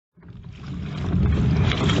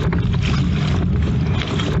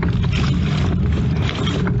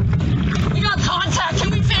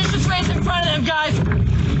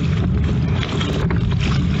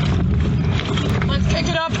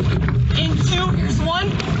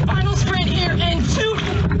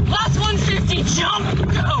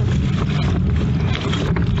Jump! Go!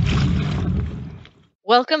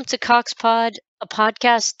 Welcome to CoxPod, a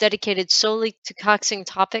podcast dedicated solely to coxing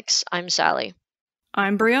topics. I'm Sally.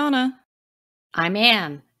 I'm Breana. I'm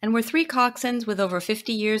Anne, and we're three coxswains with over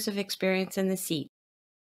 50 years of experience in the seat.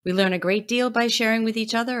 We learn a great deal by sharing with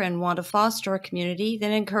each other and want to foster a community that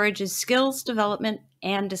encourages skills development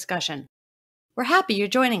and discussion. We're happy you're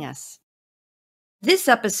joining us. This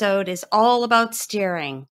episode is all about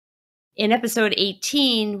steering. In episode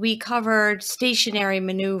 18, we covered stationary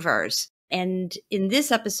maneuvers. And in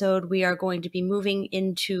this episode, we are going to be moving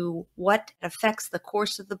into what affects the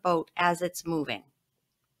course of the boat as it's moving.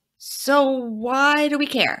 So why do we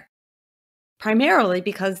care? Primarily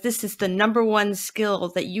because this is the number one skill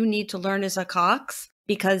that you need to learn as a cox,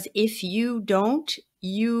 because if you don't,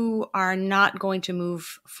 you are not going to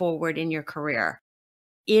move forward in your career.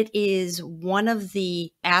 It is one of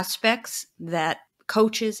the aspects that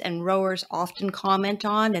coaches and rowers often comment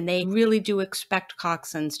on, and they really do expect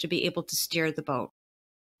coxswains to be able to steer the boat.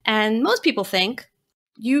 And most people think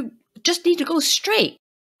you just need to go straight.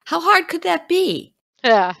 How hard could that be?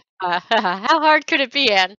 How hard could it be,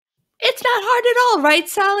 Anne? It's not hard at all, right,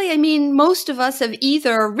 Sally? I mean, most of us have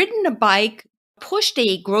either ridden a bike, pushed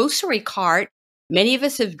a grocery cart. Many of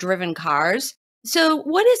us have driven cars. So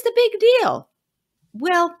what is the big deal?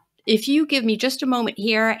 Well, if you give me just a moment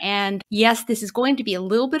here, and yes, this is going to be a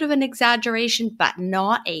little bit of an exaggeration, but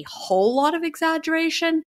not a whole lot of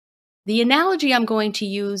exaggeration. The analogy I'm going to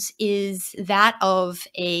use is that of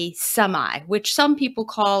a semi, which some people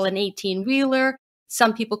call an 18-wheeler,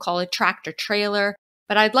 some people call a tractor-trailer,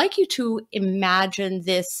 but I'd like you to imagine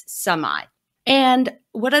this semi. And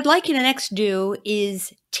what I'd like you to next do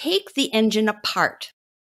is take the engine apart.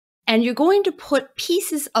 And you're going to put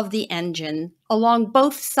pieces of the engine along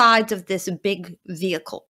both sides of this big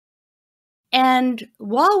vehicle. And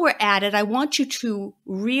while we're at it, I want you to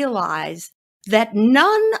realize that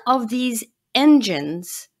none of these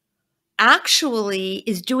engines actually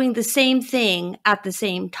is doing the same thing at the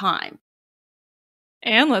same time.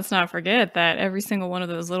 And let's not forget that every single one of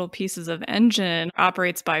those little pieces of engine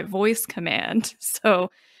operates by voice command.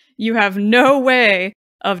 So you have no way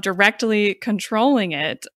of directly controlling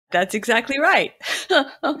it. That's exactly right.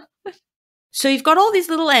 So you've got all these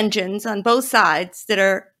little engines on both sides that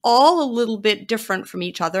are all a little bit different from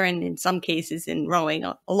each other, and in some cases in rowing,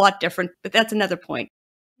 a lot different, but that's another point.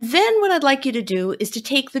 Then what I'd like you to do is to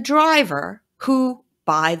take the driver, who,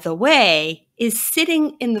 by the way, is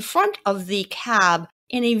sitting in the front of the cab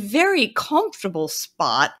in a very comfortable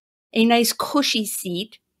spot, a nice cushy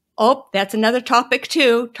seat. Oh, that's another topic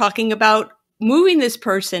too, talking about moving this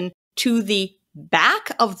person to the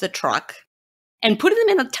back of the truck and putting them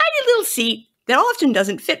in a tiny little seat that often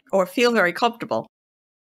doesn't fit or feel very comfortable.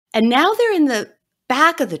 And now they're in the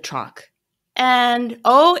back of the truck. And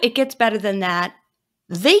oh, it gets better than that.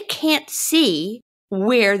 They can't see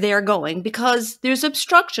where they're going because there's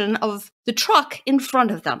obstruction of the truck in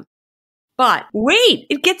front of them. But wait,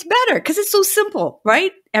 it gets better because it's so simple,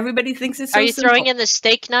 right? Everybody thinks it's so simple. Are you throwing in the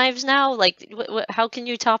steak knives now? Like, how can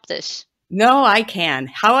you top this? No, I can.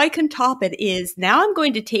 How I can top it is now I'm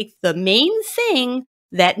going to take the main thing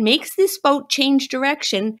that makes this boat change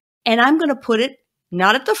direction, and I'm going to put it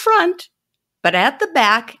not at the front, but at the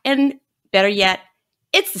back, and better yet,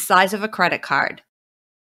 it's the size of a credit card.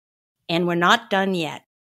 And we're not done yet.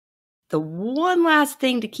 The one last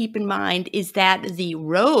thing to keep in mind is that the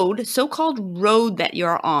road, so-called road that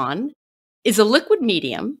you're on, is a liquid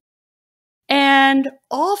medium, and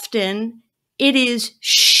often it is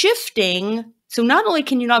shifting. So not only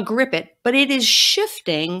can you not grip it, but it is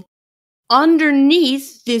shifting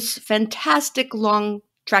underneath this fantastic long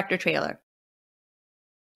tractor trailer.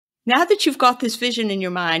 Now that you've got this vision in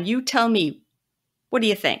your mind, you tell me, what do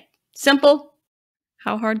you think? Simple?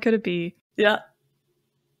 How hard could it be? Yeah.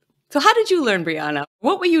 So how did you learn, Breana?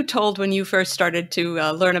 What were you told when you first started to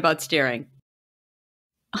learn about steering?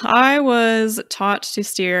 I was taught to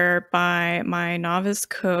steer by my novice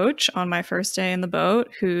coach on my first day in the boat,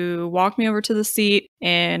 who walked me over to the seat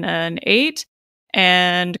in an 8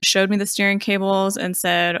 and showed me the steering cables and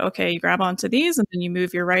said, okay, you grab onto these and then you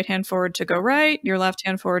move your right hand forward to go right, your left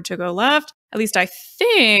hand forward to go left. At least I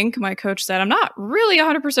think my coach said. I'm not really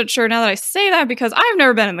 100% sure now that I say that because I've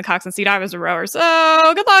never been in the coxswain seat. I was a rower,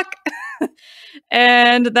 so good luck.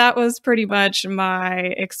 And that was pretty much my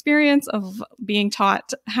experience of being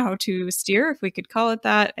taught how to steer, if we could call it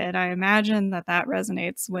that. And I imagine that that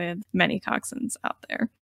resonates with many coxswains out there.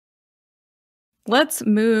 Let's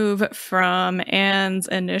move from Anne's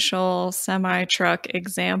initial semi-truck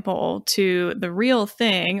example to the real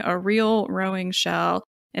thing, a real rowing shell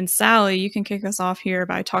And Sally, you can kick us off here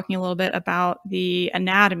by talking a little bit about the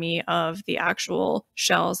anatomy of the actual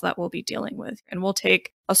shells that we'll be dealing with. And we'll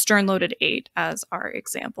take a stern-loaded 8 as our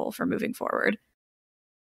example for moving forward.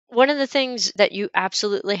 One of the things that you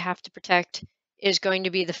absolutely have to protect is going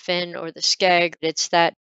to be the fin or the skeg. It's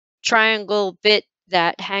that triangle bit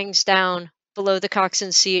that hangs down below the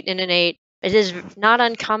coxswain seat in an 8. It is not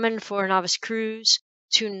uncommon for novice crews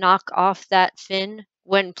to knock off that fin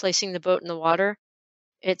when placing the boat in the water.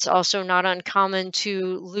 It's also not uncommon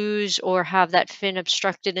to lose or have that fin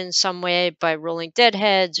obstructed in some way by rolling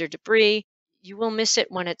deadheads or debris. You will miss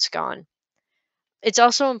it when it's gone. It's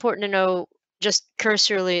also important to know, just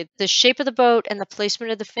cursorily, the shape of the boat and the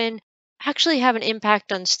placement of the fin actually have an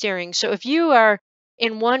impact on steering. So if you are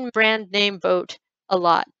in one brand name boat a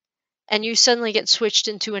lot and you suddenly get switched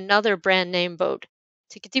into another brand name boat,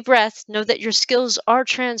 take a deep breath, know that your skills are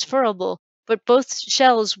transferable, but both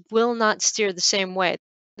shells will not steer the same way.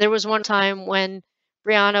 There was one time when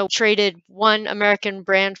Breana traded one American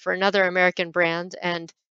brand for another American brand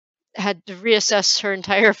and had to reassess her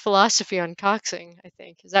entire philosophy on coxing, I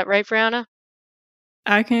think. Is that right, Breana?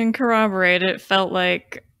 I can corroborate. It felt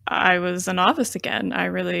like I was a novice again. I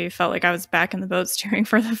really felt like I was back in the boat steering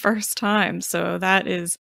for the first time. So that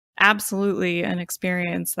is absolutely an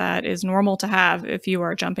experience that is normal to have if you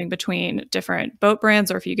are jumping between different boat brands,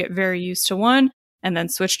 or if you get very used to one and then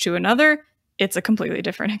switch to another. It's a completely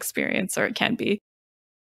different experience, or it can be.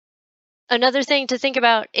 Another thing to think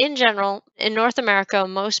about in general, in North America,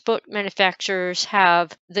 most boat manufacturers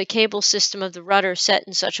have the cable system of the rudder set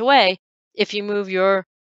in such a way, if you move your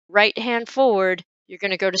right hand forward, you're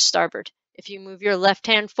going to go to starboard. If you move your left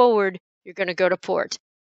hand forward, you're going to go to port.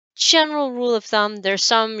 General rule of thumb, there's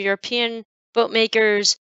some European boat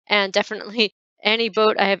makers, and definitely any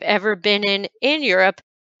boat I have ever been in Europe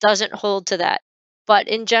doesn't hold to that. But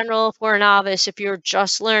in general, for a novice, if you're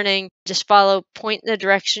just learning, just point in the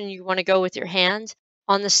direction you want to go with your hand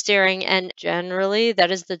on the steering, and generally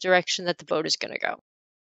that is the direction that the boat is going to go.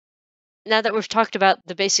 Now that we've talked about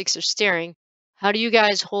the basics of steering, how do you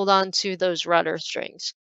guys hold on to those rudder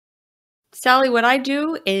strings? Sally, what I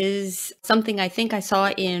do is something I think I saw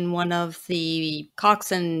in one of the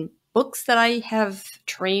coxswain books that I have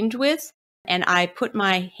trained with. And I put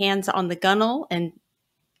my hands on the gunnel and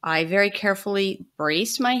I very carefully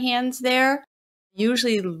brace my hands there.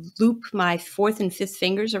 Usually loop my fourth and fifth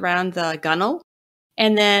fingers around the gunnel.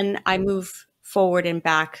 And then I move forward and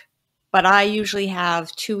back. But I usually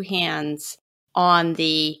have two hands on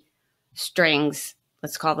the strings.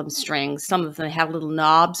 Let's call them strings. Some of them have little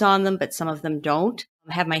knobs on them, but some of them don't.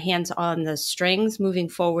 I have my hands on the strings moving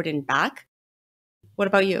forward and back. What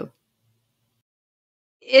about you?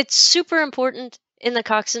 It's super important in the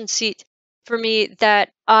coxswain seat for me that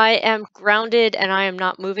I am grounded and I am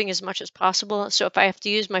not moving as much as possible. So if I have to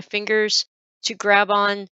use my fingers to grab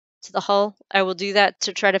on to the hull, I will do that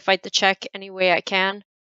to try to fight the check any way I can.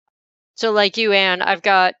 So like you, Anne, I've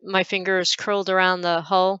got my fingers curled around the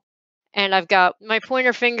hull, and I've got my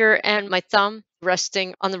pointer finger and my thumb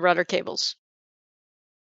resting on the rudder cables.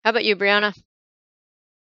 How about you, Breana?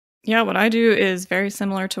 Yeah, what I do is very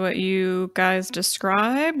similar to what you guys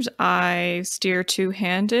described. I steer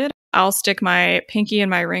two-handed. I'll stick my pinky and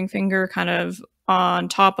my ring finger kind of on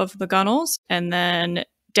top of the gunnels and then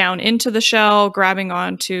down into the shell, grabbing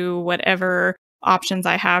onto whatever options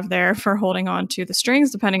I have there for holding on to the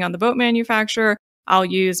strings, depending on the boat manufacturer. I'll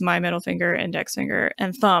use my middle finger, index finger,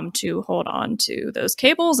 and thumb to hold on to those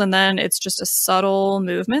cables. And then it's just a subtle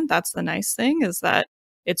movement. That's the nice thing, is that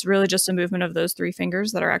it's really just a movement of those three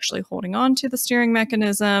fingers that are actually holding on to the steering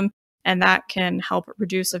mechanism. And that can help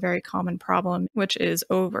reduce a very common problem, which is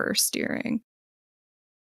oversteering.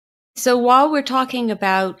 So while we're talking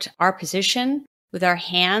about our position with our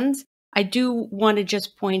hands, I do want to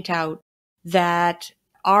just point out that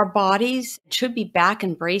our bodies should be back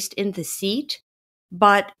and braced in the seat.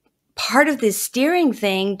 But part of this steering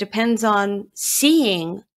thing depends on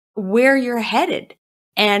seeing where you're headed.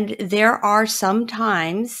 And there are some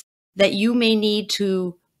times that you may need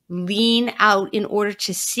to lean out in order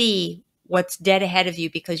to see what's dead ahead of you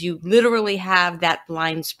because you literally have that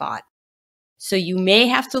blind spot. So you may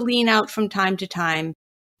have to lean out from time to time.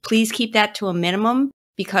 Please keep that to a minimum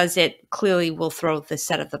because it clearly will throw the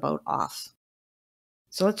set of the boat off.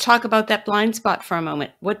 So let's talk about that blind spot for a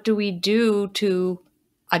moment. What do we do to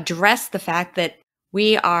address the fact that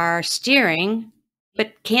we are steering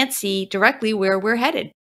but can't see directly where we're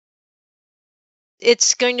headed?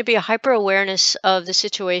 It's going to be a hyper awareness of the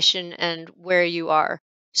situation and where you are.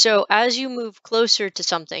 So as you move closer to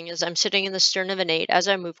something, as I'm sitting in the stern of an 8, as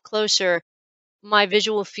I move closer, my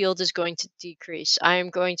visual field is going to decrease. I am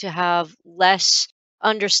going to have less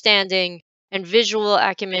understanding and visual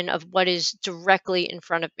acumen of what is directly in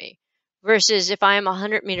front of me. Versus if I am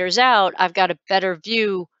 100 meters out, I've got a better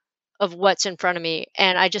view of what's in front of me.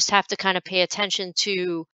 And I just have to kind of pay attention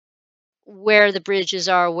to where the bridges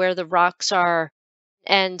are, where the rocks are,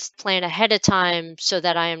 and plan ahead of time so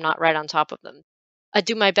that I am not right on top of them. I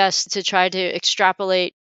do my best to try to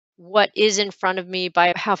extrapolate what is in front of me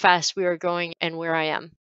by how fast we are going and where I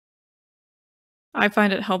am. I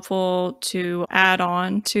find it helpful to add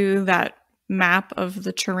on to that map of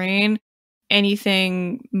the terrain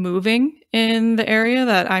anything moving in the area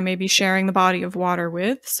that I may be sharing the body of water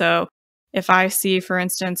with. So if I see, for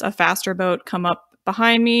instance, a faster boat come up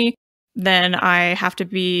behind me, then I have to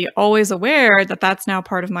be always aware that that's now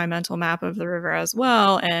part of my mental map of the river as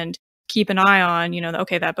well, and keep an eye on,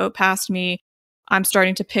 okay, that boat passed me. I'm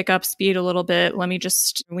starting to pick up speed a little bit. Let me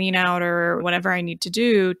just lean out or whatever I need to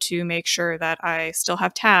do to make sure that I still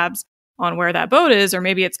have tabs on where that boat is, or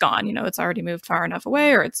maybe it's gone. It's already moved far enough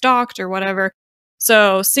away or it's docked or whatever.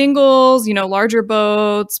 So singles, larger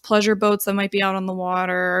boats, pleasure boats that might be out on the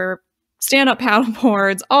water, stand-up paddle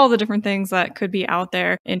boards, all the different things that could be out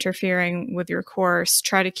there interfering with your course.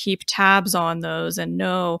 Try to keep tabs on those and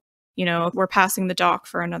know, if we're passing the dock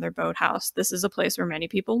for another boathouse, this is a place where many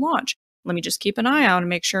people launch. Let me just keep an eye out and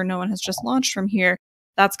make sure no one has just launched from here.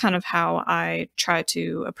 That's kind of how I try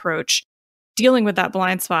to approach dealing with that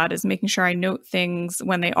blind spot, is making sure I note things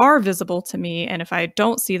when they are visible to me. And if I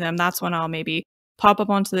don't see them, that's when I'll maybe pop up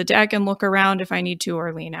onto the deck and look around if I need to,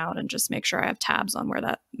 or lean out and just make sure I have tabs on where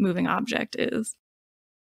that moving object is.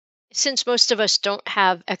 Since most of us don't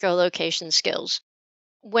have echolocation skills,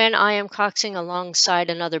 when I am coxing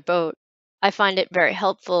alongside another boat, I find it very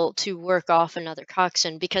helpful to work off another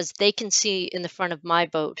coxswain because they can see in the front of my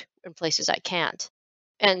boat in places I can't.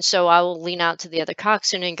 And so I will lean out to the other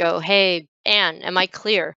coxswain and go, "Hey, Anne, am I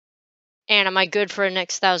clear? Anne, am I good for the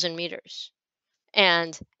next 1,000 meters?"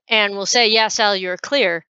 And Anne will say, "Yeah, Sal, you're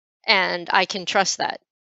clear." And I can trust that.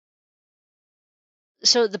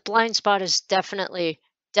 So the blind spot is definitely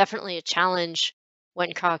a challenge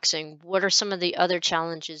when coxing. What are some of the other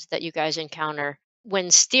challenges that you guys encounter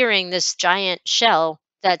when steering this giant shell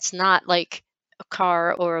that's not like a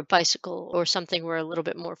car or a bicycle or something we're a little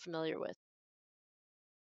bit more familiar with?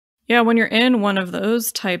 Yeah, when you're in one of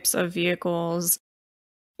those types of vehicles,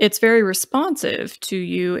 it's very responsive to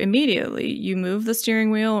you immediately. You move the steering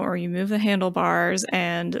wheel or you move the handlebars,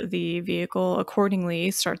 and the vehicle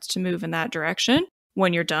accordingly starts to move in that direction.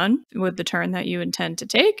 When you're done with the turn that you intend to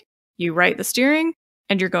take, you right the steering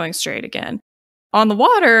and you're going straight again. On the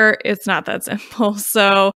water, it's not that simple.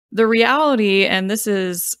 So the reality, and this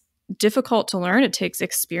is difficult to learn, it takes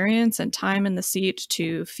experience and time in the seat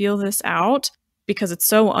to feel this out because it's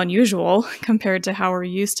so unusual compared to how we're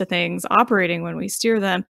used to things operating when we steer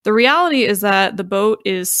them. The reality is that the boat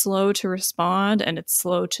is slow to respond and it's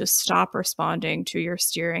slow to stop responding to your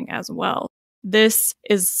steering as well. This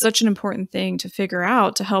is such an important thing to figure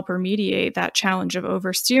out to help remediate that challenge of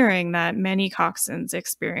oversteering that many coxswains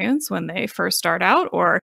experience when they first start out,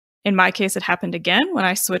 or in my case, it happened again when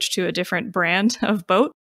I switched to a different brand of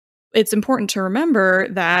boat. It's important to remember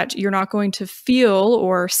that you're not going to feel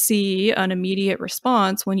or see an immediate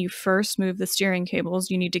response when you first move the steering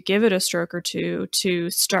cables. You need to give it a stroke or two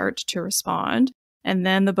to start to respond, and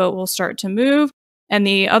then the boat will start to move. And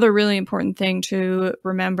the other really important thing to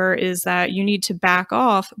remember is that you need to back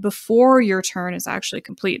off before your turn is actually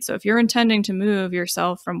complete. So if you're intending to move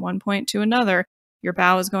yourself from one point to another, your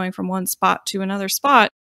bow is going from one spot to another spot,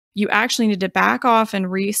 you actually need to back off and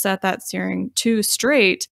reset that steering to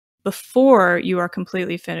straight before you are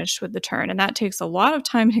completely finished with the turn. And that takes a lot of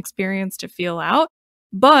time and experience to feel out,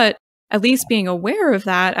 but at least being aware of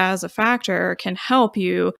that as a factor can help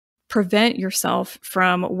you prevent yourself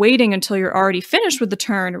from waiting until you're already finished with the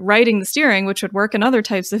turn, righting the steering, which would work in other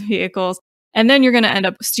types of vehicles. And then you're going to end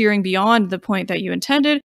up steering beyond the point that you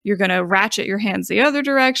intended. You're going to ratchet your hands the other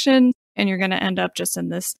direction, and you're going to end up just in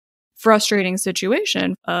this frustrating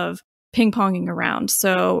situation of ping-ponging around.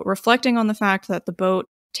 So reflecting on the fact that the boat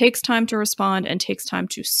takes time to respond and takes time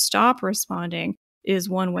to stop responding is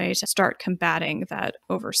one way to start combating that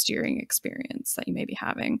oversteering experience that you may be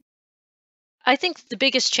having. I think the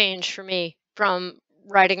biggest change for me from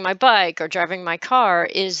riding my bike or driving my car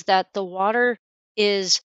is that the water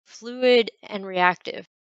is fluid and reactive.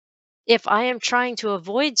 If I am trying to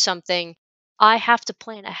avoid something, I have to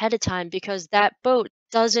plan ahead of time because that boat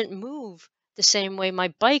doesn't move the same way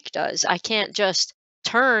my bike does. I can't just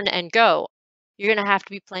turn and go. You're going to have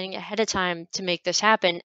to be planning ahead of time to make this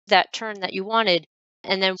happen, that turn that you wanted,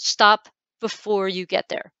 and then stop before you get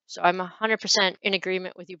there. So I'm 100% in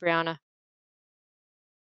agreement with you, Brianna.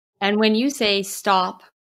 And when you say stop,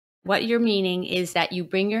 what you're meaning is that you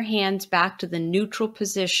bring your hands back to the neutral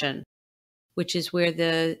position, which is where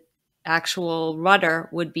the actual rudder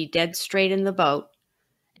would be dead straight in the boat.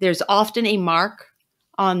 There's often a mark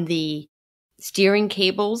on the steering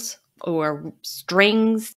cables or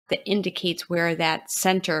strings that indicates where that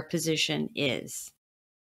center position is.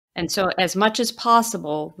 And so as much as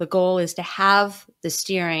possible, the goal is to have the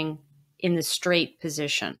steering in the straight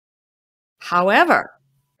position. However,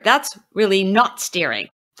 that's really not steering.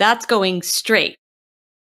 That's going straight.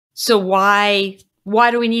 So why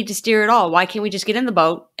do we need to steer at all? Why can't we just get in the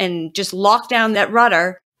boat and just lock down that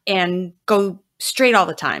rudder and go straight all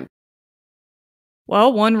the time?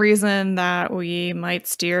 Well, one reason that we might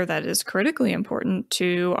steer that is critically important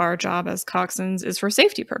to our job as coxswains is for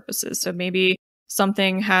safety purposes. So maybe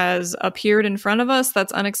something has appeared in front of us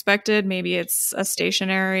that's unexpected. Maybe it's a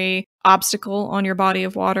stationary obstacle on your body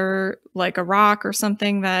of water, like a rock or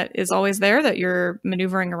something that is always there that you're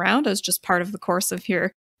maneuvering around as just part of the course of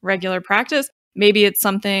your regular practice. Maybe it's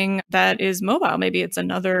something that is mobile. Maybe it's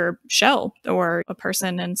another shell or a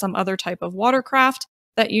person in some other type of watercraft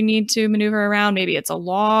that you need to maneuver around. Maybe it's a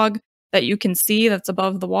log that you can see that's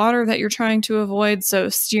above the water that you're trying to avoid. So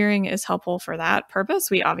steering is helpful for that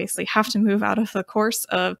purpose. We obviously have to move out of the course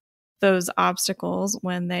of those obstacles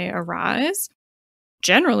when they arise.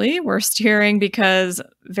 Generally, we're steering because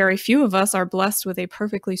very few of us are blessed with a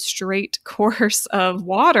perfectly straight course of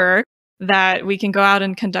water that we can go out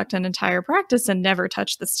and conduct an entire practice and never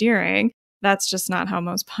touch the steering. That's just not how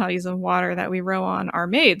most bodies of water that we row on are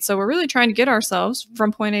made. So we're really trying to get ourselves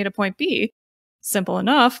from point A to point B. Simple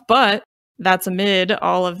enough, but that's amid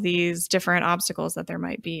all of these different obstacles that there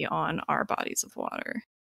might be on our bodies of water.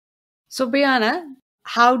 So Breana,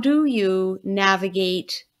 how do you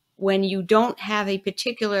navigate when you don't have a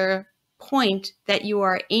particular point that you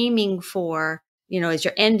are aiming for, as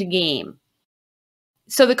your end game?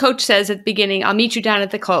 So the coach says at the beginning, I'll meet you down at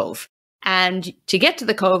the cove. And to get to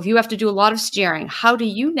the cove, you have to do a lot of steering. How do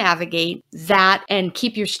you navigate that and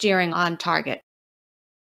keep your steering on target?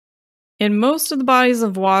 In most of the bodies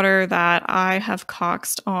of water that I have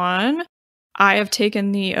coxed on, I have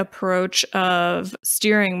taken the approach of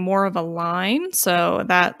steering more of a line. So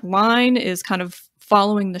that line is kind of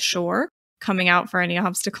following the shore, coming out for any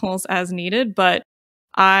obstacles as needed. But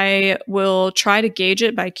I will try to gauge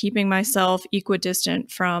it by keeping myself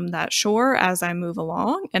equidistant from that shore as I move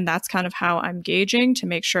along. And that's kind of how I'm gauging to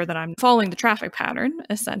make sure that I'm following the traffic pattern,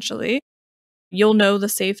 essentially. You'll know the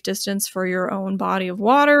safe distance for your own body of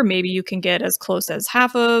water. Maybe you can get as close as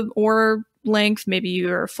half a oar length. Maybe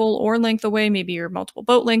you're a full oar length away. Maybe you're multiple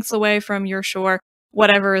boat lengths away from your shore.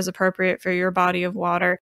 Whatever is appropriate for your body of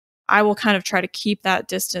water. I will kind of try to keep that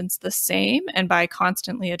distance the same. And by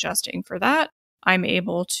constantly adjusting for that, I'm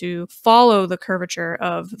able to follow the curvature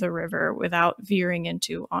of the river without veering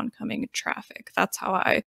into oncoming traffic. That's how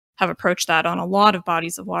I have approached that on a lot of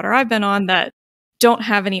bodies of water I've been on that don't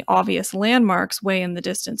have any obvious landmarks way in the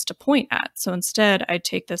distance to point at. So instead, I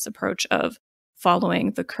take this approach of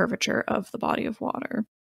following the curvature of the body of water.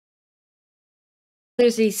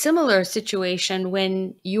 There's a similar situation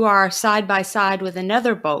when you are side by side with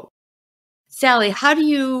another boat. Sally, how do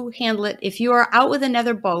you handle it if you are out with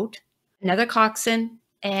another boat, another coxswain,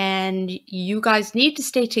 and you guys need to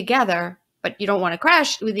stay together, but you don't want to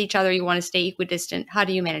crash with each other, you want to stay equidistant? How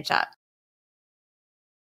do you manage that?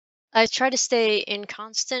 I try to stay in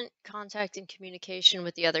constant contact and communication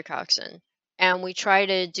with the other coxswain. And we try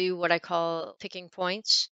to do what I call picking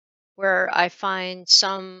points, where I find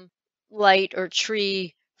some light or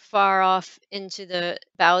tree far off into the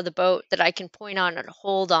bow of the boat that I can point on and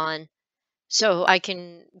hold on so I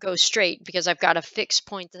can go straight because I've got a fixed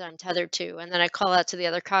point that I'm tethered to. And then I call out to the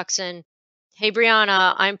other coxswain, hey,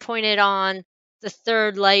 Breana, I'm pointed on the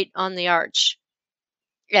third light on the arch.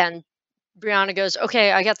 And Breana goes,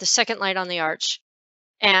 okay, I got the second light on the arch.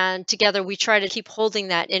 And together we try to keep holding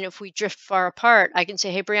that. And if we drift far apart, I can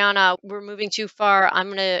say, hey, Breana, we're moving too far. I'm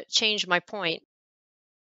going to change my point.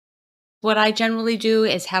 What I generally do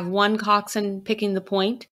is have one coxswain picking the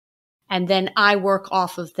point, and then I work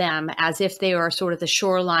off of them as if they are sort of the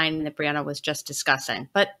shoreline that Breana was just discussing.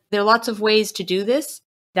 But there are lots of ways to do this.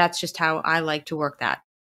 That's just how I like to work that.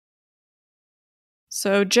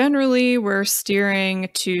 So generally, we're steering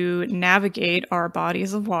to navigate our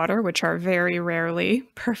bodies of water, which are very rarely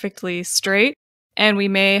perfectly straight. And we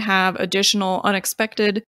may have additional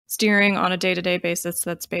unexpected steering on a day-to-day basis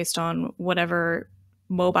that's based on whatever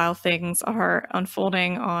mobile things are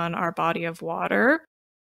unfolding on our body of water.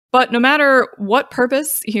 But no matter what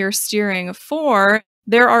purpose you're steering for,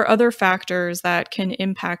 there are other factors that can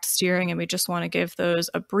impact steering, and we just want to give those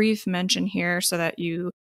a brief mention here so that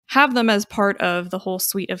you have them as part of the whole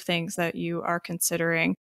suite of things that you are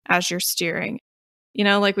considering as you're steering.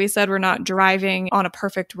 Like we said, we're not driving on a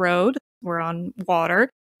perfect road, we're on water,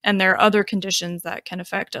 and there are other conditions that can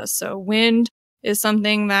affect us. So wind is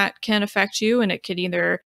something that can affect you, and it could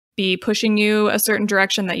either be pushing you a certain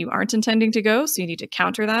direction that you aren't intending to go, so you need to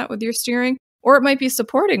counter that with your steering, or it might be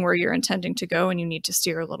supporting where you're intending to go and you need to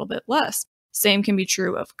steer a little bit less. Same can be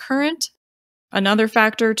true of current. Another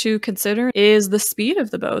factor to consider is the speed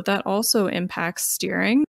of the boat. That also impacts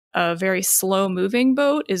steering. A very slow moving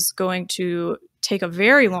boat is going to take a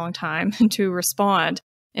very long time to respond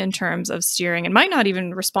in terms of steering and might not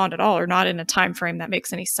even respond at all or not in a time frame that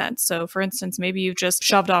makes any sense. So for instance, maybe you've just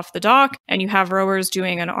shoved off the dock and you have rowers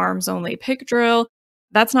doing an arms only pick drill.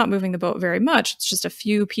 That's not moving the boat very much. It's just a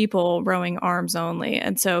few people rowing arms only.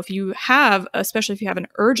 And so if you have, especially if you have an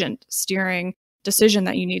urgent steering decision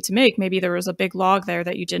that you need to make, maybe there was a big log there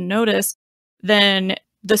that you didn't notice, then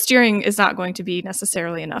the steering is not going to be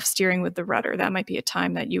necessarily enough. Steering with the rudder, that might be a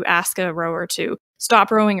time that you ask a rower to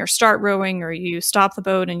stop rowing or start rowing, or you stop the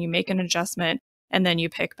boat and you make an adjustment and then you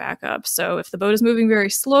pick back up. So if the boat is moving very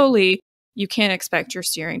slowly, you can't expect your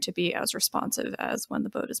steering to be as responsive as when the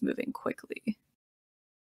boat is moving quickly.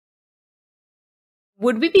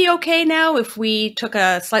 Would we be okay now if we took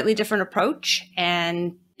a slightly different approach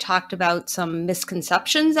and talked about some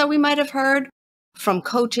misconceptions that we might have heard from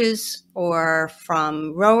coaches or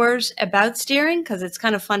from rowers about steering? Because it's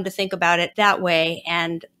kind of fun to think about it that way.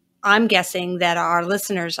 And I'm guessing that our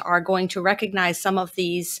listeners are going to recognize some of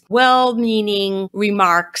these well-meaning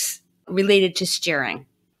remarks related to steering.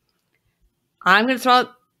 I'm going to throw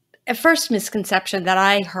out a first misconception that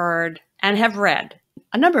I heard and have read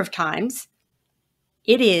a number of times.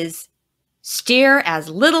 It is steer as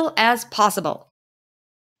little as possible.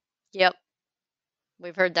 Yep.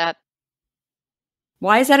 We've heard that.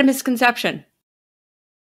 Why is that a misconception?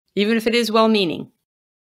 Even if it is well-meaning.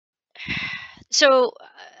 So,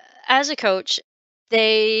 as a coach,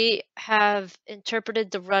 they have interpreted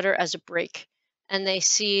the rudder as a brake, and they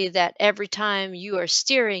see that every time you are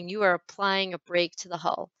steering, you are applying a brake to the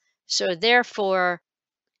hull. So, therefore,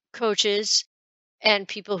 coaches and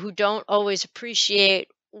people who don't always appreciate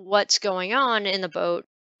what's going on in the boat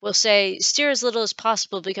will say, steer as little as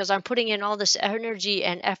possible because I'm putting in all this energy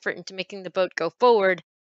and effort into making the boat go forward,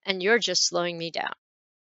 and you're just slowing me down.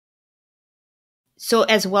 So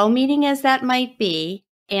as well-meaning as that might be,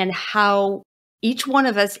 and how each one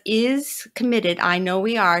of us is committed, I know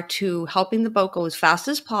we are, to helping the boat go as fast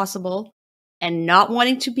as possible and not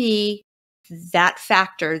wanting to be that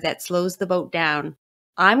factor that slows the boat down,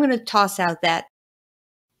 I'm going to toss out that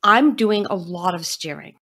I'm doing a lot of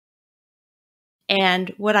steering.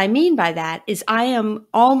 And what I mean by that is I am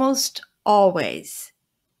almost always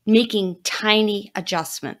making tiny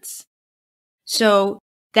adjustments. So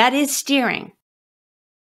that is steering.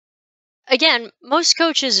 Again, most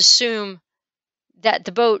coaches assume that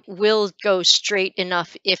the boat will go straight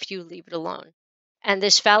enough if you leave it alone. And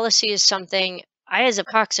this fallacy is something I, as a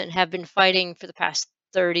coxswain, have been fighting for the past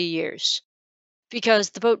 30 years because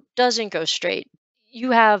the boat doesn't go straight.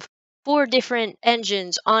 You have 4 different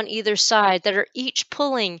engines on either side that are each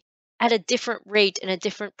pulling at a different rate and a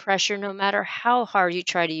different pressure, no matter how hard you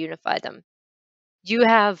try to unify them. You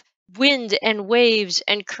have wind and waves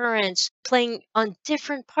and currents playing on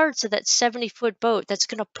different parts of that 70-foot boat that's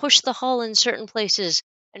going to push the hull in certain places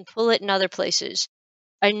and pull it in other places.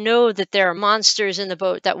 I know that there are monsters in the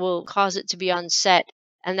boat that will cause it to be unset,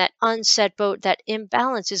 and that unset boat, that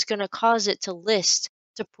imbalance is going to cause it to list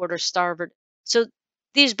to port or starboard. So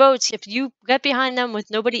these boats, if you get behind them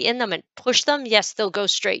with nobody in them and push them, yes, they'll go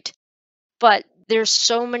straight. But there's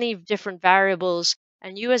so many different variables,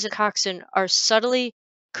 and you as a coxswain are subtly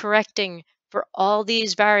correcting for all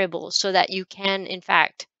these variables so that you can, in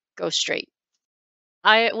fact, go straight.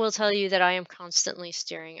 I will tell you that I am constantly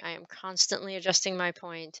steering. I am constantly adjusting my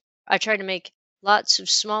point. I try to make lots of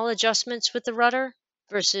small adjustments with the rudder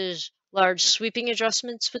versus large sweeping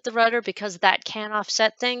adjustments with the rudder because that can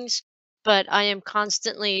offset things. But I am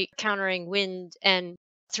constantly countering wind, and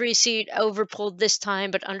 3-seat overpulled this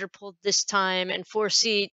time but underpulled this time, and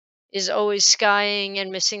 4-seat is always skying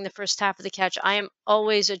and missing the first half of the catch. I am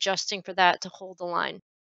always adjusting for that to hold the line.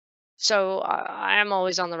 So I am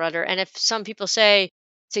always on the rudder. And if some people say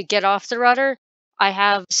to get off the rudder, I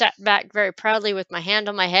have sat back very proudly with my hand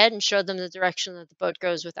on my head and showed them the direction that the boat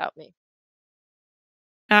goes without me.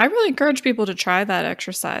 I really encourage people to try that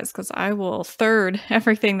exercise because I will third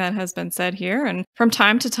everything that has been said here. And from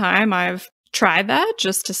time to time, I've tried that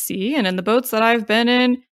just to see. And in the boats that I've been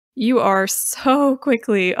in, you are so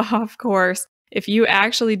quickly off course if you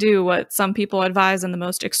actually do what some people advise in the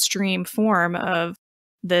most extreme form of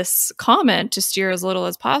this comment to steer as little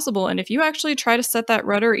as possible. And if you actually try to set that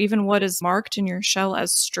rudder, even what is marked in your shell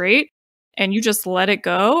as straight, and you just let it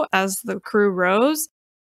go as the crew rows,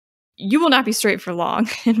 you will not be straight for long,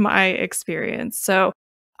 in my experience. So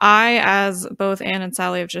I, as both Anne and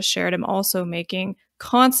Sally have just shared, am also making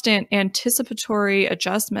constant anticipatory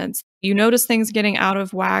adjustments. You notice things getting out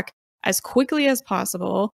of whack as quickly as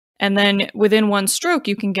possible, and then within one stroke,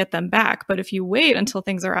 you can get them back. But if you wait until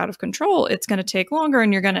things are out of control, it's going to take longer,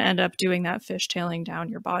 and you're going to end up doing that fishtailing down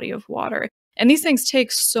your body of water. And these things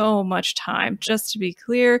take so much time. Just to be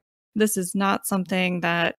clear, this is not something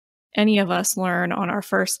that any of us learn on our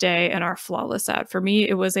first day and are flawless at. For me,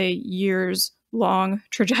 it was a years-long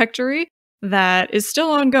trajectory that is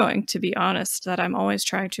still ongoing, to be honest, that I'm always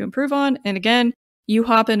trying to improve on. And again, you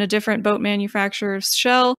hop in a different boat manufacturer's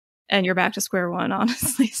shell and you're back to square one,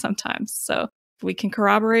 honestly, sometimes. So we can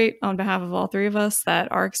corroborate on behalf of all three of us that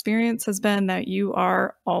our experience has been that you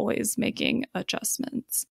are always making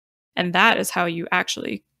adjustments. And that is how you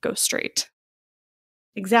actually go straight.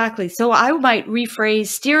 Exactly. So I might rephrase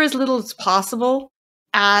steer as little as possible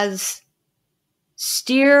as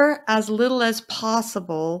steer as little as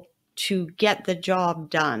possible to get the job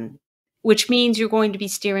done, which means you're going to be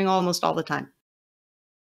steering almost all the time.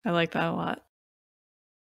 I like that a lot.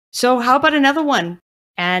 So how about another one?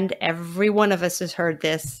 And every one of us has heard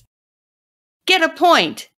this. Get a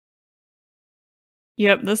point.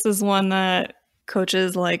 Yep, this is one that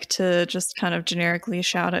coaches like to just kind of generically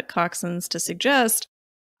shout at coxswains to suggest,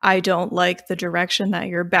 I don't like the direction that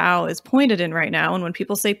your bow is pointed in right now. And when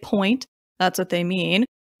people say point, that's what they mean.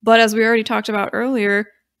 But as we already talked about earlier,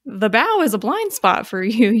 the bow is a blind spot for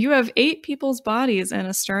you. You have 8 people's bodies in a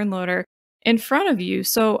sternloader in front of you.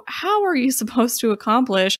 So how are you supposed to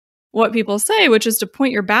accomplish what people say, which is to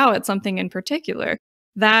point your bow at something in particular?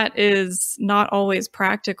 That is not always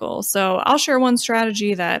practical. So I'll share one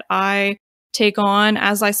strategy that I take on.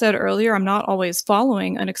 As I said earlier, I'm not always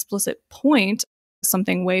following an explicit point,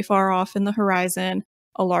 something way far off in the horizon,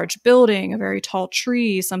 a large building, a very tall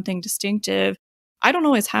tree, something distinctive. I don't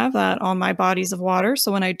always have that on my bodies of water.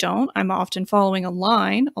 So when I don't, I'm often following a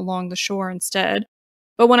line along the shore instead.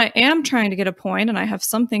 But when I am trying to get a point and I have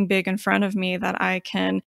something big in front of me that I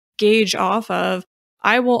can gauge off of,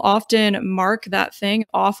 I will often mark that thing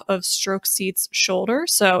off of stroke seat's shoulder.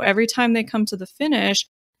 So every time they come to the finish,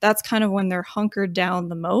 that's kind of when they're hunkered down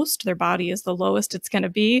the most. Their body is the lowest it's going to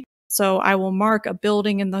be. So I will mark a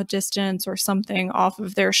building in the distance or something off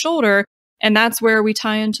of their shoulder. And that's where we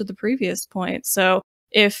tie into the previous point. So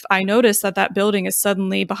if I notice that that building is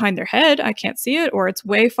suddenly behind their head, I can't see it, or it's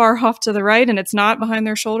way far off to the right and it's not behind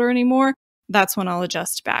their shoulder anymore, that's when I'll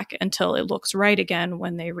adjust back until it looks right again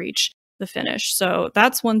when they reach the finish. So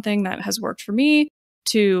that's one thing that has worked for me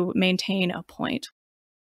to maintain a point.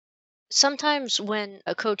 Sometimes when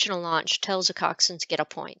a coach in a launch tells a coxswain to get a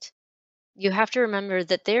point, you have to remember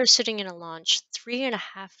that they're sitting in a launch 3.5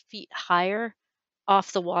 feet higher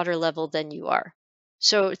off the water level than you are.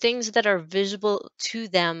 So things that are visible to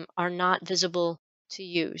them are not visible to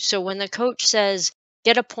you. So when the coach says,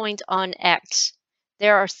 get a point on X,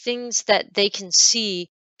 there are things that they can see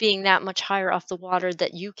being that much higher off the water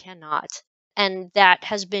that you cannot. And that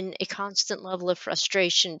has been a constant level of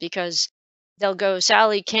frustration because they'll go,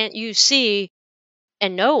 Sally, can't you see?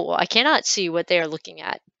 And no, I cannot see what they are looking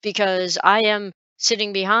at because I am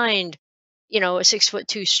sitting behind, a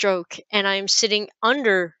 6'2" stroke and I'm sitting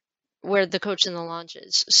under where the coach in the launch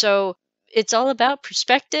is. So it's all about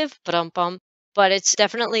perspective, but it's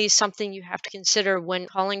definitely something you have to consider when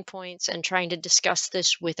calling points and trying to discuss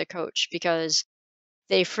this with a coach because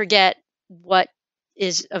they forget what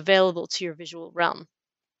is available to your visual realm.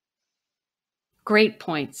 Great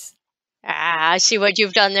points. I see what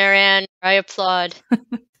you've done there, Anne. I applaud.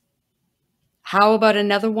 How about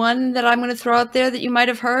another one that I'm going to throw out there that you might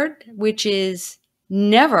have heard, which is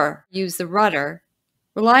never use the rudder.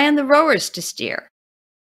 Rely on the rowers to steer.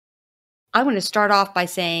 I'm going to start off by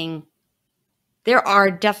saying there are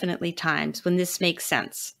definitely times when this makes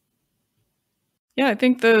sense. Yeah, I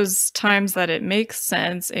think those times that it makes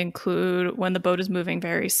sense include when the boat is moving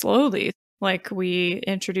very slowly. Like we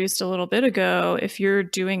introduced a little bit ago, if you're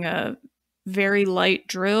doing a very light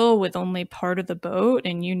drill with only part of the boat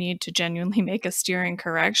and you need to genuinely make a steering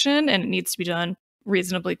correction and it needs to be done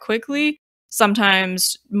reasonably quickly,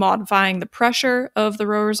 sometimes modifying the pressure of the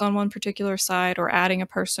rowers on one particular side or adding a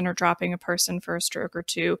person or dropping a person for a stroke or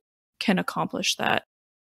two can accomplish that.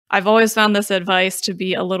 I've always found this advice to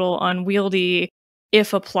be a little unwieldy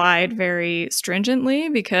if applied very stringently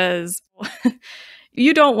because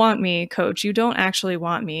you don't want me, coach, you don't actually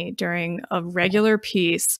want me during a regular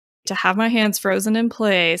piece to have my hands frozen in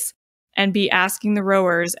place and be asking the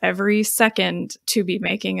rowers every second to be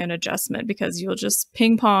making an adjustment, because you'll just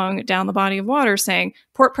ping pong down the body of water saying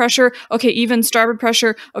port pressure, okay, even, starboard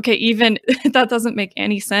pressure, okay, even. That doesn't make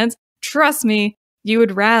any sense. Trust me, you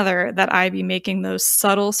would rather that I be making those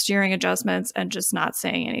subtle steering adjustments and just not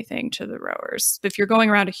saying anything to the rowers. If you're going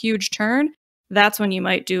around a huge turn, that's when you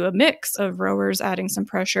might do a mix of rowers adding some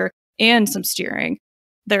pressure and some steering.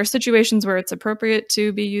 There are situations where it's appropriate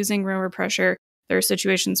to be using rower pressure. There are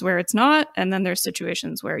situations where it's not, and then there's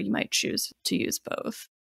situations where you might choose to use both.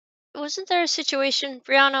 Wasn't there a situation,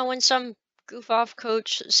 Brianna, when some goof off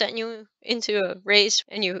coach sent you into a race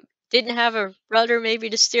and you didn't have a rudder maybe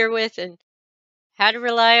to steer with and had to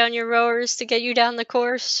rely on your rowers to get you down the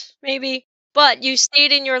course, maybe? But you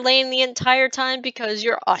stayed in your lane the entire time because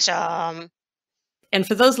you're awesome. And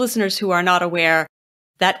for those listeners who are not aware,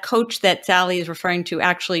 that coach that Sally is referring to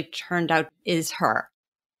actually turned out is her.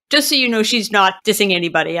 Just so you know, she's not dissing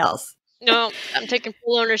anybody else. No, I'm taking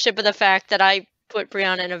full ownership of the fact that I put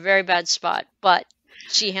Brianna in a very bad spot, but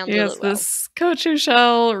she handled Yes, it well. this coach who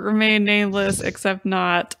shall remain nameless, except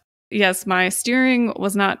not. Yes, my steering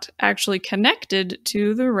was not actually connected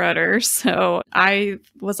to the rudder, so I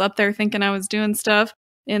was up there thinking I was doing stuff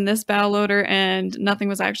in this bow loader and nothing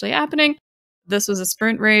was actually happening. This was a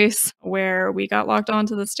sprint race where we got locked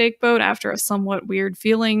onto the stake boat after a somewhat weird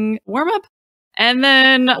feeling warm-up, and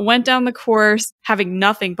then went down the course having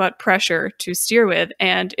nothing but pressure to steer with,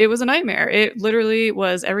 and it was a nightmare. It literally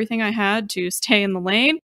was everything I had to stay in the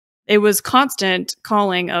lane. It was constant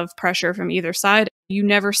calling of pressure from either side. You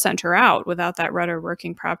never sent her out without that rudder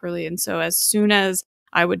working properly. And so as soon as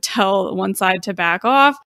I would tell one side to back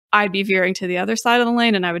off, I'd be veering to the other side of the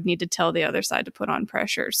lane and I would need to tell the other side to put on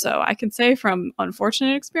pressure. So I can say from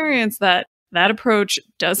unfortunate experience that that approach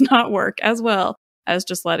does not work as well as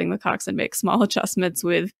just letting the coxswain make small adjustments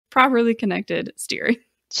with properly connected steering.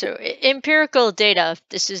 So empirical data,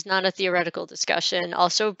 this is not a theoretical discussion.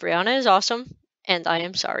 Also, Brianna is awesome, and I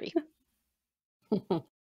am sorry.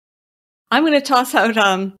 I'm going to toss out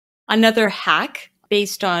another hack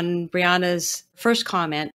based on Brianna's first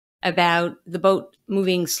comment about the boat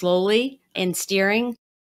moving slowly and steering.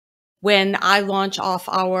 When I launch off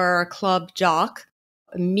our club dock,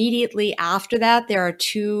 immediately after that, there are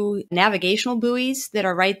 2 navigational buoys that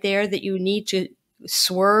are right there that you need to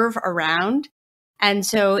swerve around. And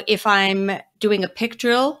so if I'm doing a pick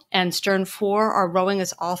drill and stern 4 are rowing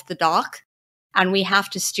us off the dock and we have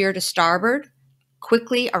to steer to starboard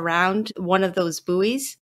quickly around one of those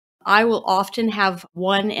buoys, I will often have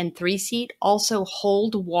 1 and 3 seat also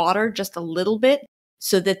hold water just a little bit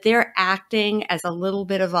so that they're acting as a little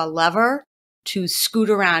bit of a lever to scoot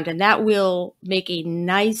around. And that will make a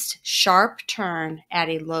nice sharp turn at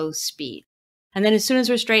a low speed. And then as soon as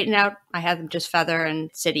we're straightened out, I have them just feather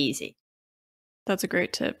and sit easy. That's a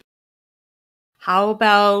great tip. How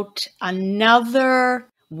about another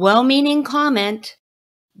well-meaning comment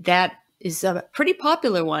that is a pretty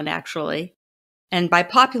popular one, actually. And by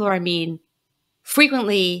popular, I mean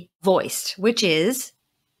frequently voiced, which is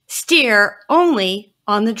steer only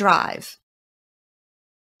on the drive.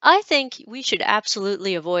 I think we should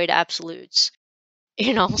absolutely avoid absolutes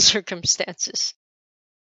in all circumstances.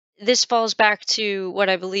 This falls back to what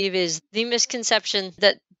I believe is the misconception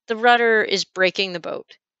that the rudder is breaking the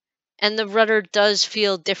boat. And the rudder does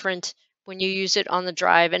feel different when you use it on the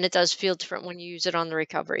drive, and it does feel different when you use it on the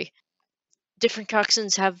recovery. Different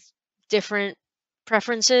coxswains have different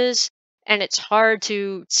preferences, and it's hard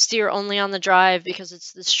to steer only on the drive because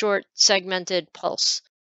it's the short, segmented pulse.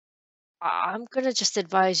 I'm going to just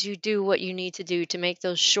advise you do what you need to do to make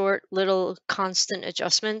those short, little, constant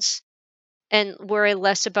adjustments and worry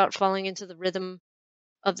less about falling into the rhythm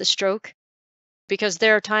of the stroke. Because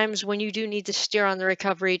there are times when you do need to steer on the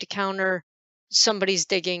recovery to counter somebody's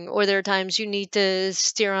digging, or there are times you need to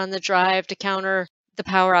steer on the drive to counter the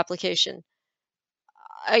power application.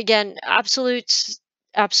 Again, absolutes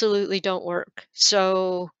absolutely don't work.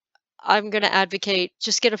 So I'm going to advocate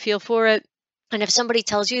just get a feel for it. And if somebody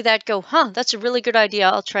tells you that, go, that's a really good idea.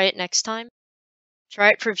 I'll try it next time. Try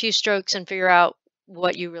it for a few strokes and figure out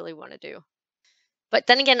what you really want to do. But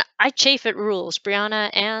then again, I chafe at rules, Brianna,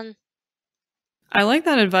 and I like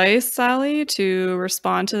that advice, Sally, to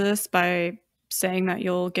respond to this by saying that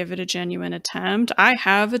you'll give it a genuine attempt. I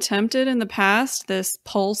have attempted in the past this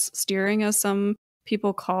pulse steering, as some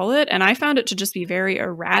people call it, and I found it to just be very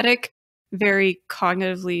erratic, very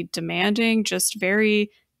cognitively demanding, just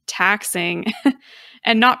very taxing,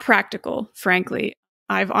 and not practical, frankly.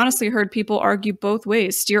 I've honestly heard people argue both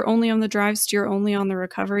ways, steer only on the drive, steer only on the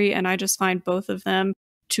recovery, and I just find both of them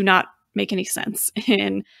to not make any sense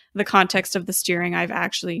in the context of the steering I've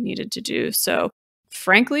actually needed to do. So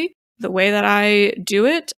frankly, The way that I do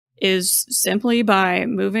it is simply by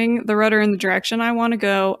moving the rudder in the direction I want to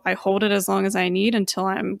go. I hold it as long as I need until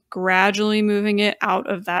I'm gradually moving it out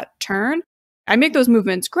of that turn. I make those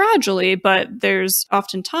movements gradually, but there's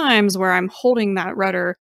often times where I'm holding that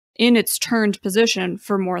rudder in its turned position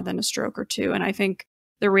for more than a stroke or two. And I think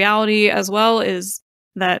the reality as well is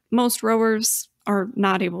that most rowers are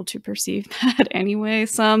not able to perceive that anyway.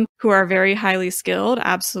 Some who are very highly skilled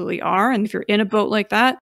absolutely are. And if you're in a boat like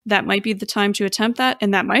that, that might be the time to attempt that.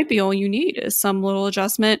 And that might be all you need is some little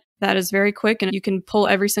adjustment that is very quick and you can pull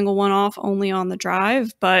every single one off only on the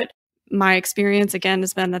drive. But my experience, again,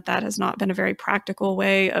 has been that that has not been a very practical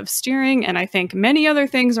way of steering. And I think many other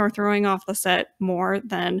things are throwing off the set more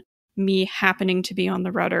than me happening to be on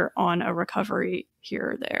the rudder on a recovery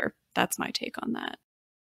here or there. That's my take on that.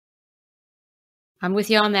 I'm with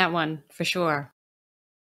you on that one, for sure.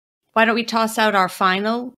 Why don't we toss out our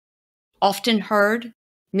final, often heard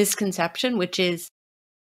misconception, which is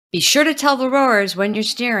be sure to tell the rowers when you're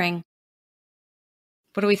steering.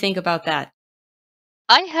 What do we think about that?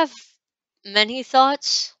 I have many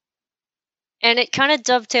thoughts, and it kind of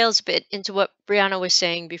dovetails a bit into what Brianna was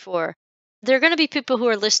saying before. There are going to be people who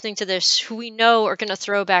are listening to this who we know are going to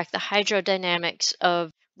throw back the hydrodynamics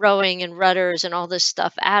of rowing and rudders and all this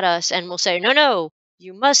stuff at us, and will say, no, no,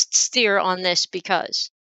 you must steer on this because.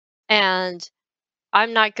 And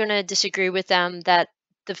I'm not going to disagree with them that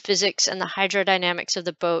the physics and the hydrodynamics of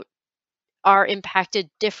the boat are impacted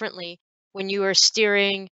differently when you are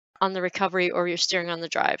steering on the recovery or you're steering on the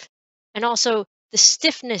drive. And also the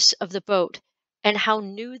stiffness of the boat and how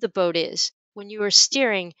new the boat is. When you are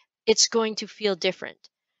steering, it's going to feel different.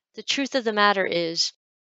 The truth of the matter is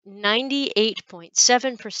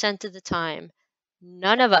 98.7% of the time,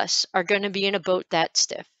 none of us are going to be in a boat that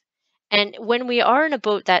stiff. And when we are in a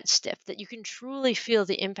boat that stiff, that you can truly feel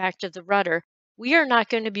the impact of the rudder, we are not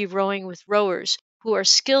going to be rowing with rowers who are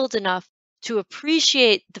skilled enough to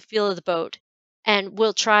appreciate the feel of the boat and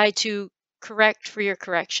will try to correct for your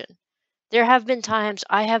correction. There have been times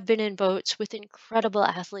I have been in boats with incredible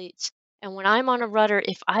athletes, and when I'm on a rudder,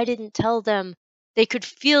 if I didn't tell them, they could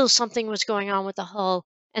feel something was going on with the hull,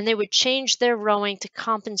 and they would change their rowing to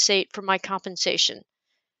compensate for my compensation.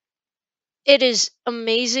 It is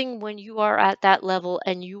amazing when you are at that level,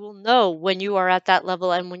 and you will know when you are at that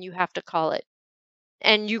level and when you have to call it.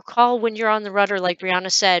 And you call when you're on the rudder, like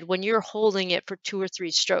Brianna said, when you're holding it for 2 or 3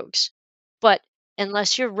 strokes. But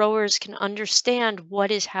unless your rowers can understand what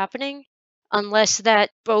is happening, unless that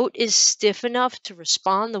boat is stiff enough to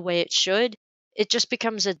respond the way it should, it just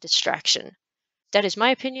becomes a distraction. That is my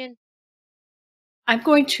opinion. I'm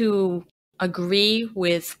going to agree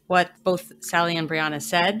with what both Sally and Brianna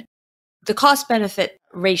said. The cost-benefit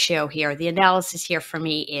ratio here, the analysis here for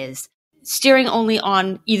me is steering only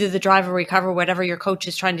on either the drive or recover, whatever your coach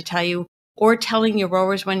is trying to tell you, or telling your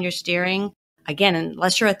rowers when you're steering. Again,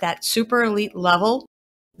 unless you're at that super elite level,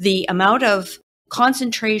 the amount of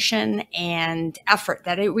concentration and effort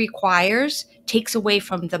that it requires takes away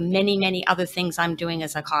from the many, many other things I'm doing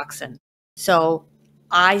as a coxswain. So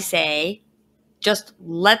I say, just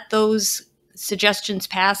let those suggestions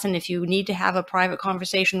pass. And if you need to have a private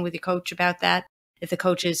conversation with your coach about that, if the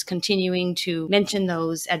coach is continuing to mention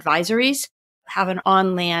those advisories, have an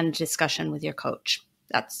on-land discussion with your coach.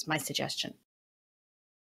 That's my suggestion.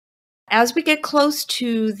 As we get close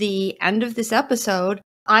to the end of this episode,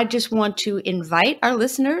 I just want to invite our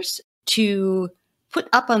listeners to put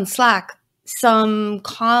up on Slack some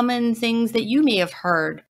common things that you may have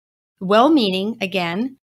heard, well-meaning,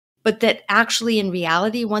 again, but that actually in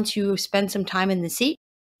reality, once you spend some time in the seat,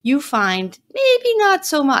 you find maybe not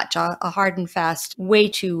so much a hard and fast way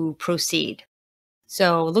to proceed.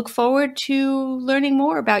 So look forward to learning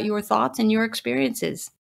more about your thoughts and your experiences.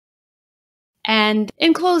 And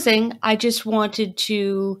in closing, I just wanted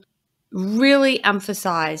to really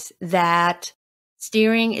emphasize that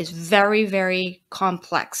steering is very, very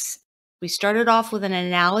complex. We started off with an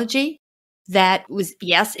analogy that was,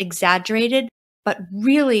 yes, exaggerated, but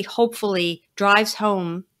really hopefully drives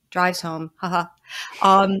home, the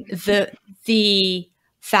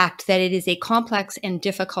fact that it is a complex and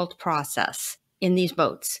difficult process in these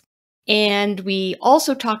boats. And we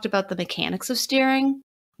also talked about the mechanics of steering.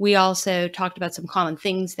 We also talked about some common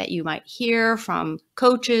things that you might hear from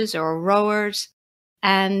coaches or rowers.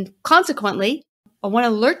 And consequently, I want to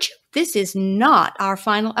alert you, this is not our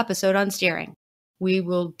final episode on steering. We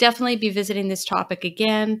will definitely be visiting this topic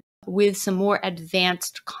again with some more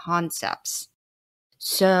advanced concepts.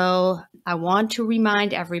 So I want to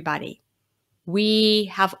remind everybody, we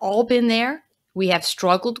have all been there. We have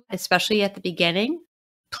struggled, especially at the beginning.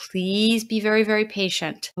 Please be very, very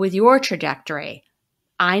patient with your trajectory.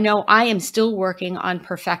 I know I am still working on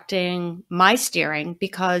perfecting my steering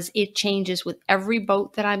because it changes with every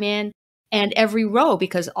boat that I'm in and every row,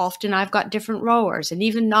 because often I've got different rowers, and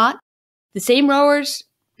even not the same rowers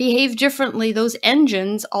behave differently. Those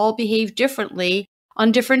engines all behave differently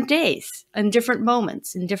on different days and different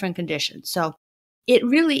moments in different conditions. So it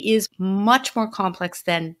really is much more complex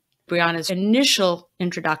than Breana's initial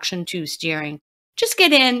introduction to steering. Just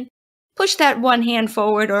get in, push that one hand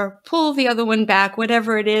forward or pull the other one back,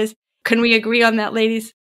 whatever it is. Can we agree on that,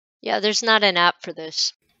 ladies? Yeah, there's not an app for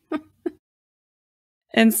this.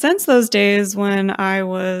 And since those days when I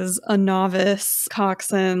was a novice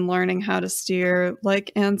coxswain learning how to steer,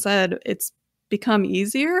 like Anne said, it's become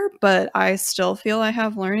easier, but I still feel I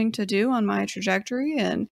have learning to do on my trajectory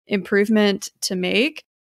and improvement to make.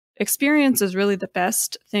 Experience is really the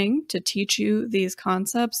best thing to teach you these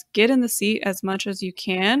concepts. Get in the seat as much as you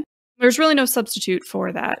can. There's really no substitute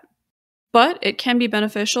for that. But it can be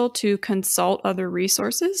beneficial to consult other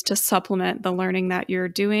resources to supplement the learning that you're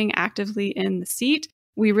doing actively in the seat.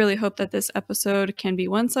 We really hope that this episode can be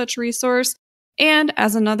one such resource. And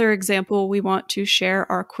as another example, we want to share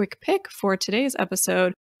our quick pick for today's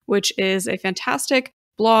episode, which is a fantastic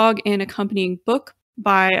blog and accompanying book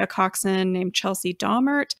by a coxswain named Chelsea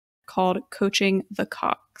Daumert called Coaching the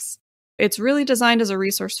Cox. It's really designed as a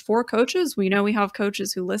resource for coaches. We know we have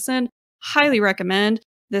coaches who listen. Highly recommend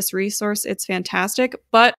this resource. It's fantastic,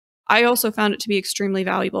 but I also found it to be extremely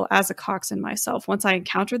valuable as a coxswain myself. Once I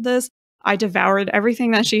encountered this, I devoured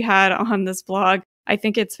everything that she had on this blog. I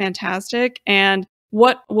think it's fantastic. And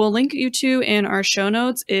what we'll link you to in our show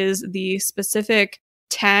notes is the specific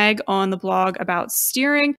tag on the blog about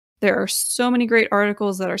steering. There are so many great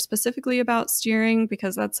articles that are specifically about steering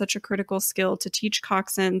because that's such a critical skill to teach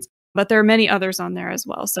coxswains. But there are many others on there as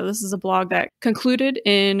well. So this is a blog that concluded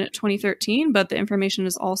in 2013, but the information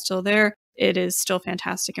is all still there. It is still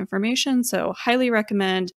fantastic information. So highly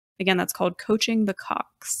recommend. Again, that's called Coaching the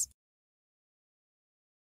Cox.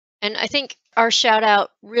 And I think our shout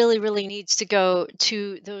out really, really needs to go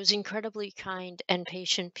to those incredibly kind and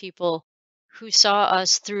patient people who saw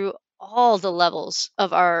us through all the levels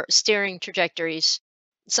of our steering trajectories,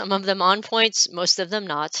 some of them on points, most of them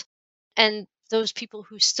not. And those people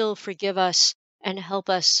who still forgive us and help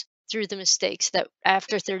us through the mistakes that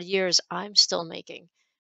after 30 years I'm still making.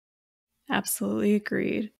 Absolutely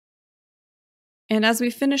agreed. And as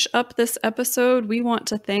we finish up this episode, we want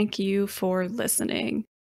to thank you for listening.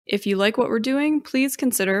 If you like what we're doing, please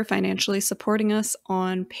consider financially supporting us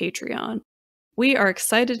on Patreon. We are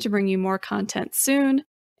excited to bring you more content soon.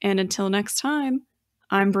 And until next time,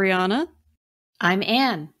 I'm Breana. I'm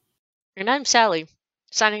Anne. And I'm Sally,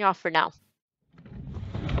 signing off for now.